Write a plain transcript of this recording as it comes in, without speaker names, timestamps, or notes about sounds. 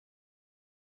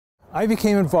I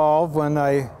became involved when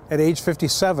I, at age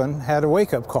 57, had a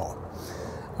wake-up call.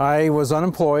 I was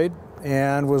unemployed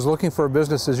and was looking for a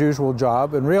business-as-usual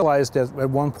job and realized at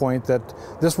one point that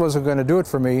this wasn't going to do it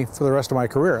for me for the rest of my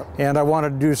career. And I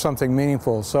wanted to do something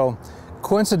meaningful. So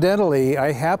coincidentally,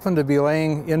 I happened to be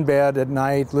laying in bed at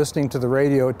night listening to the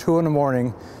radio at 2 in the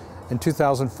morning. In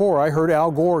 2004, I heard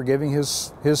Al Gore giving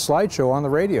his slideshow on the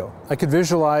radio. I could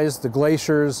visualize the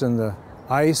glaciers and the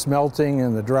ice melting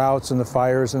and the droughts and the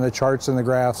fires and the charts and the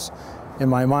graphs in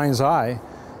my mind's eye.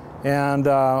 And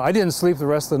I didn't sleep the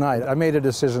rest of the night. I made a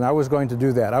decision. I was going to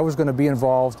do that. I was going to be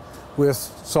involved with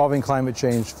solving climate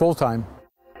change full-time.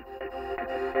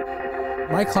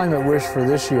 My climate wish for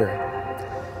this year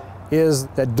is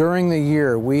that during the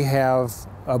year we have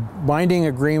a binding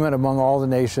agreement among all the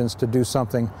nations to do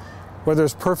something. Whether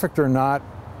it's perfect or not,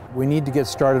 we need to get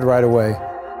started right away.